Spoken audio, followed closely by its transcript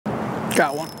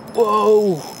Got one.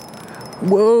 Whoa.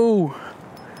 Whoa.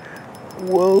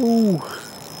 Whoa.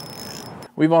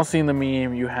 We've all seen the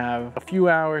meme, you have a few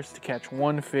hours to catch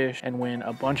one fish and win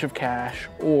a bunch of cash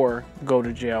or go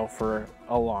to jail for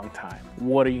a long time.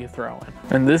 What are you throwing?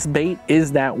 And this bait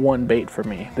is that one bait for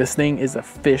me. This thing is a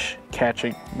fish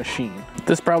catching machine.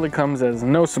 This probably comes as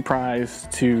no surprise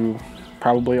to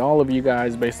probably all of you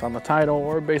guys based on the title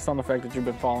or based on the fact that you've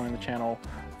been following the channel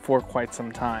for quite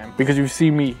some time, because you've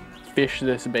seen me fish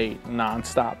this bait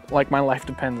non-stop, like my life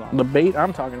depends on it. The bait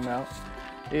I'm talking about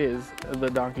is the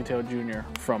Donkey Tail Jr.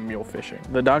 from Mule Fishing.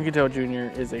 The Donkey Tail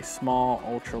Jr. is a small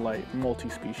ultralight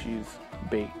multi-species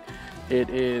bait. It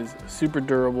is super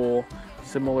durable,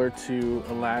 similar to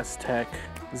Elastec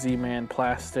Z-Man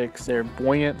plastics. They're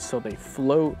buoyant, so they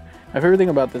float. My favorite thing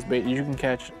about this bait is you can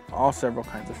catch several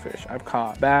kinds of fish. I've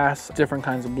caught bass, different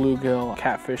kinds of bluegill,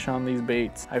 catfish on these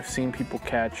baits. I've seen people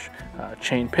catch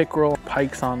chain pickerel,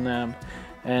 pikes on them.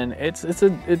 And it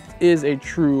is a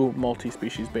true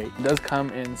multi-species bait. It does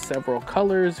come in several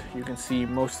colors. You can see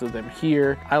most of them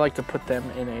here. I like to put them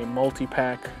in a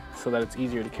multi-pack so that it's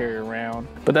easier to carry around.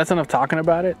 But that's enough talking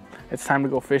about it. It's time to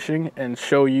go fishing and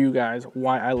show you guys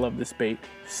why I love this bait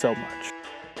so much.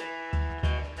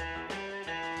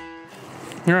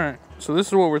 All right, so this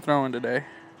is what we're throwing today.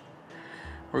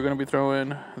 We're gonna be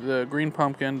throwing the green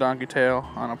pumpkin donkey tail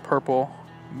on a purple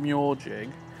mule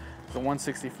jig. It's a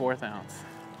 1/64 ounce.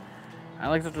 I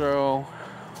like to throw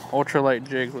ultralight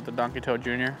jigs with the Donkey Tail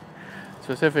Jr.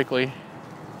 Specifically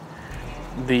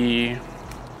the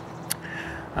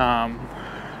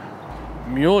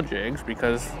mule jigs,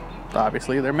 because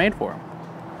obviously they're made for them.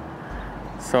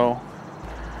 So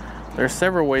there's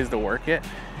several ways to work it.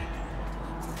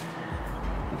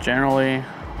 Generally,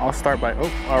 I'll start by,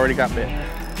 oh, already got bit.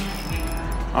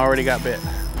 Already got bit.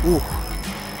 Ooh,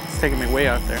 it's taking me way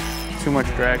out there. Too much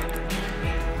drag.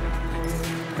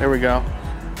 There we go.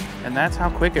 And that's how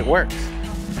quick it works.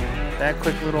 That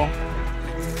quick little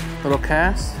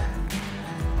cast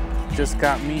just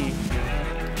got me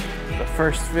the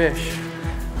first fish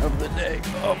of the day.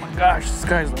 Oh my gosh, this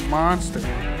guy's a monster.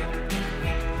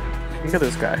 Look at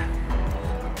this guy.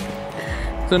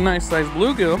 It's a nice sized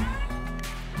bluegill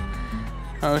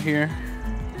out here.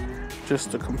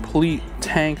 Just a complete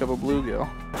tank of a bluegill.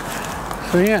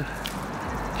 So yeah,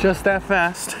 just that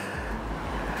fast.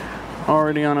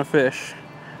 Already on a fish.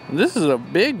 This is a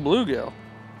big bluegill.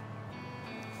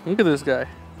 Look at this guy.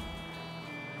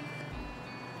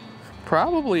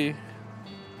 Probably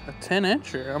a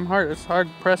 10-incher. It's hard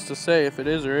pressed to say if it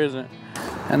is or isn't.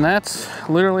 And that's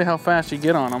literally how fast you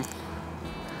get on them.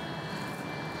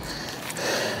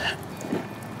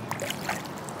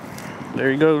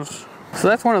 There he goes. So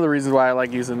that's one of the reasons why I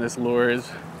like using this lure, is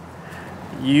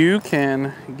you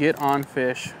can get on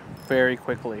fish very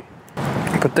quickly.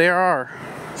 But there are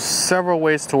several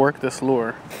ways to work this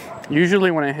lure.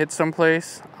 Usually when I hit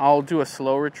someplace, I'll do a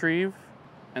slow retrieve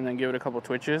and then give it a couple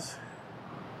twitches.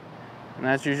 And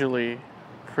that's usually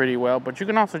pretty well, but you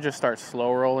can also just start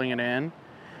slow rolling it in,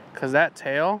 because that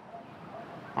tail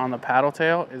on the paddle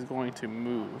tail is going to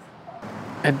move.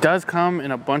 It does come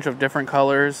in a bunch of different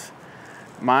colors.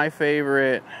 My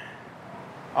favorite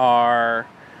are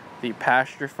the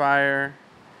Pasture Fire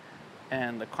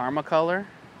and the Karma color.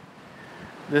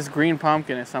 This green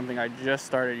pumpkin is something I just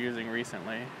started using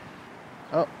recently.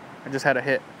 Oh, I just had a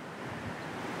hit.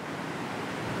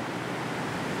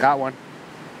 Got one.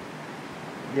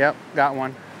 Yep, got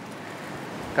one.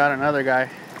 Got another guy.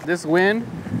 This wind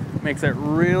makes it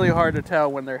really hard to tell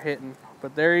when they're hitting,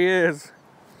 but there he is.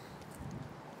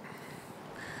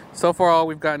 So far all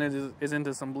we've gotten is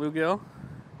into some bluegill.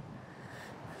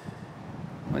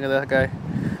 Look at that guy.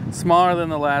 Smaller than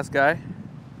the last guy,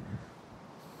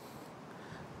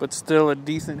 but still a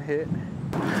decent hit.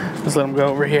 Let's let him go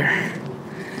over here.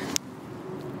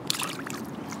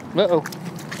 Uh-oh.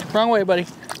 Wrong way, buddy.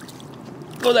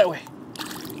 Go that way.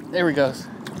 There he goes.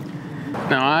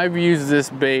 Now, I've used this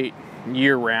bait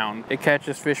year-round. It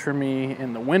catches fish for me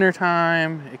in the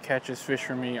wintertime. It catches fish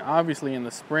for me, obviously, in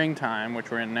the springtime,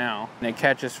 which we're in now. And it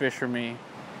catches fish for me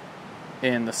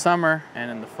in the summer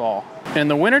and in the fall. In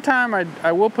the wintertime,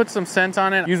 I will put some scent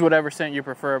on it. Use whatever scent you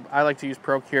prefer. I like to use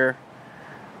Procure.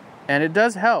 And it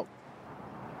does help.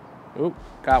 Oop,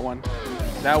 got one.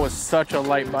 That was such a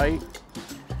light bite.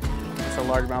 That's a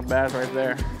largemouth bass right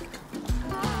there.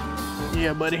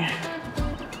 Yeah, buddy.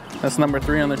 That's number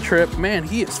 3 on the trip. Man,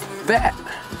 he is fat.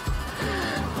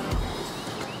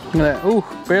 Look at that. Ooh,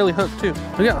 barely hooked too.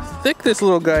 Look how thick this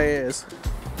little guy is.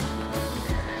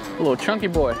 A little chunky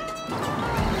boy.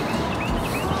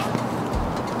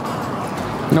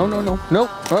 No, no, no. Nope.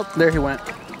 Oh, there he went.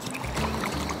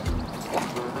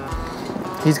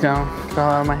 He's gone, fell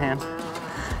out of my hand.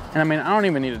 And I mean, I don't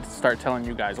even need to start telling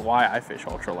you guys why I fish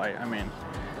ultralight. I mean,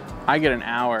 I get an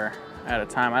hour at a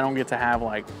time. I don't get to have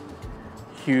like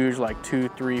huge, like 2,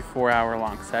 3, 4 hour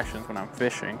long sessions when I'm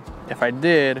fishing. If I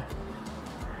did,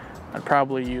 I'd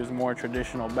probably use more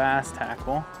traditional bass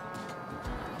tackle.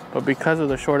 But because of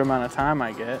the short amount of time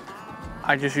I get,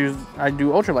 I do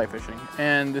ultralight fishing.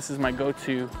 And this is my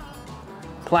go-to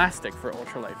plastic for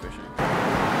ultralight fishing.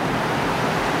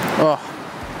 Oh.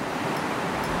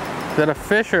 Is that a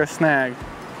fish or a snag?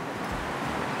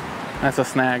 That's a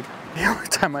snag. The only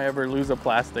time I ever lose a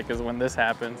plastic is when this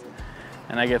happens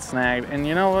and I get snagged. And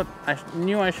you know what? I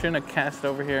knew I shouldn't have cast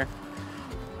over here.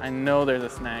 I know there's a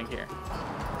snag here.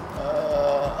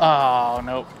 Oh,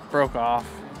 nope, broke off.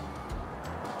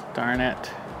 Darn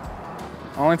it.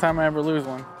 Only time I ever lose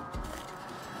one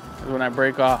is when I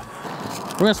break off.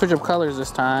 We're gonna switch up colors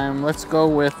this time. Let's go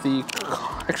with the,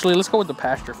 actually, let's go with the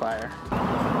pasture fire.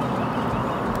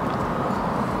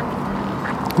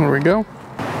 There we go.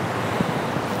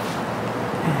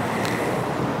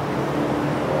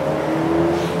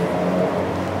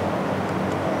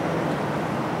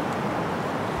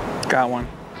 Got one.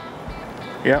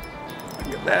 Yep.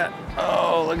 Look at that.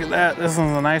 Oh, look at that. This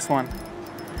one's a nice one.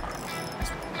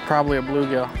 It's probably a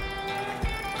bluegill.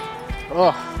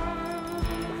 Oh.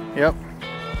 Yep.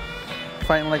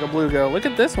 Fighting like a bluegill. Look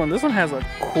at this one. This one has a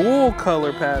cool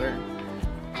color pattern.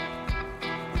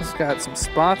 It's got some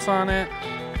spots on it.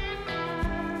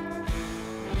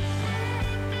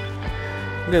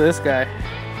 Look at this guy.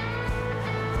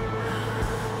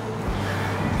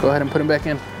 Go ahead and put him back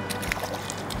in.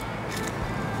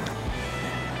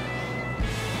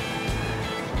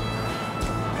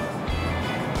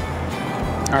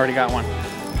 Already got one.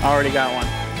 Already got one.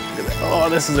 Look at that. Oh,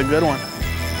 this is a good one.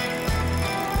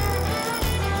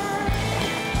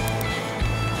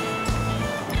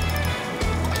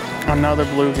 Another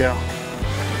bluegill.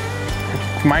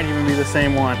 Might even be the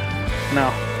same one.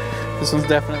 No, this one's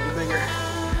definitely bigger.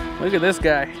 Look at this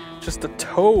guy. Just a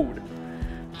toad.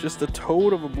 Just a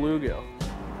toad of a bluegill.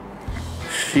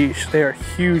 Sheesh, they are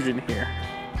huge in here.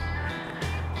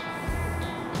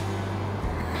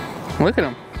 Look at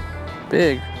him.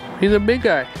 Big. He's a big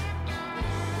guy.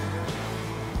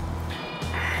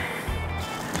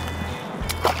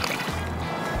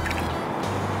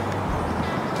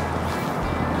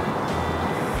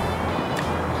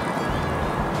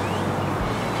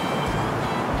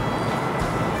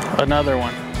 Another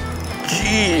one.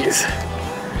 Jeez.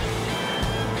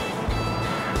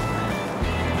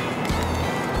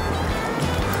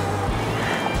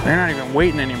 They're not even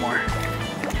waiting anymore.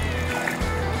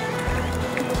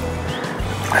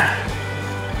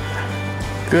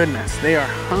 Goodness, they are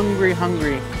hungry,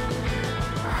 hungry,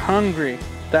 hungry.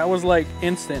 That was like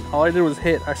instant. All I did was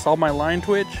hit. I saw my line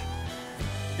twitch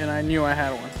and I knew I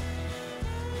had one.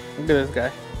 Look at this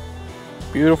guy.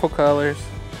 Beautiful colors.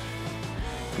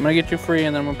 I'm gonna get you free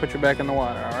and then I'm gonna put you back in the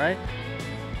water, all right?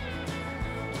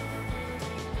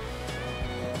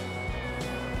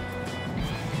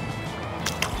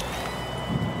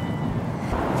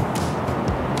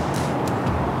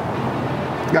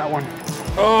 Got one.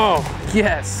 Oh,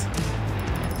 yes.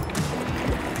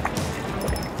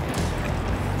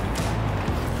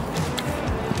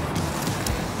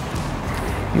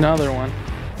 Another one.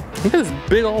 Look at this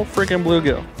big old freaking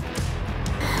bluegill.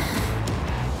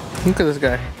 Look at this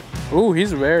guy. Ooh,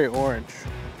 he's very orange.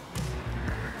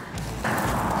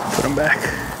 Put him back.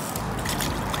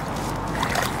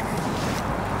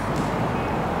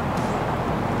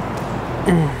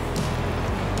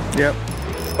 Yep.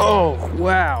 Oh,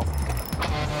 wow.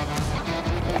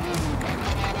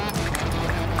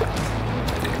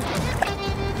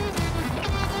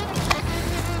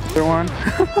 Other one.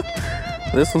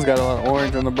 This one's got a lot of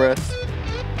orange on the breast.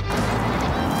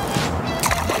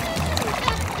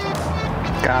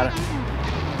 Got it.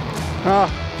 Oh,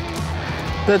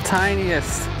 the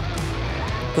tiniest.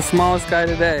 The smallest guy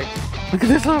today. Look at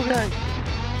this little guy.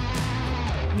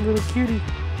 Little cutie.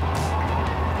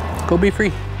 Go be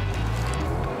free.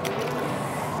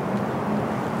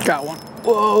 Got one.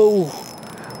 Whoa.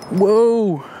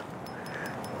 Whoa.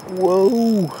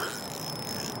 Whoa.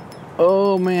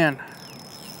 Oh man.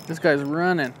 This guy's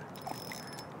running.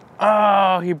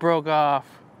 Oh, he broke off.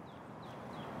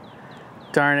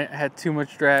 Darn it, had too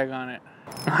much drag on it.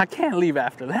 I can't leave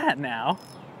after that now.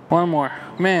 One more.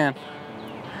 Man.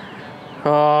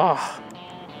 Oh.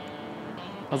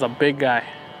 That was a big guy.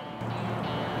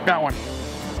 Got one.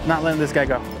 Not letting this guy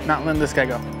go. Not letting this guy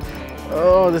go.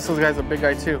 Oh, this guy's a big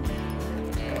guy too.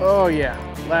 Oh yeah.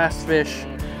 Last fish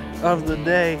of the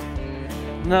day.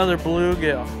 Another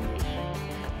bluegill.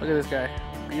 Look at this guy.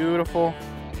 Beautiful.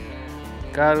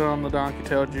 Got it on the Donkey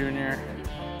Tail Junior.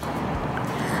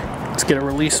 Let's get a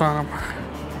release on him.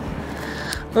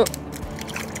 Oh,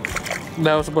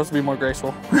 that was supposed to be more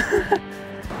graceful.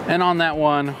 And on that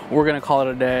one, we're gonna call it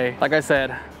a day. Like I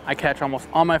said, I catch almost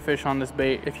all my fish on this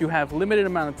bait. If you have limited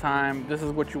amount of time, this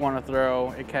is what you want to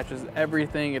throw. It catches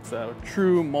everything. It's a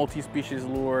true multi-species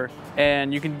lure,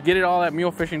 and you can get it all at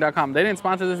mulefishing.com. They didn't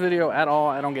sponsor this video at all.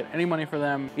 I don't get any money for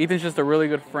them. Ethan's just a really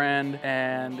good friend,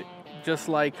 and just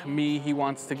like me, he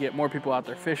wants to get more people out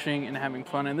there fishing and having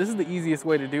fun, and this is the easiest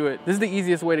way to do it. This is the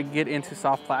easiest way to get into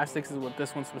soft plastics, is with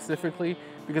this one specifically,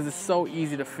 because it's so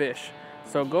easy to fish.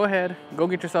 So go ahead, go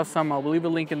get yourself some. I'll leave a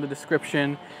link in the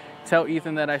description. Tell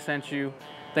Ethan that I sent you.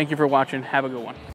 Thank you for watching. Have a good one.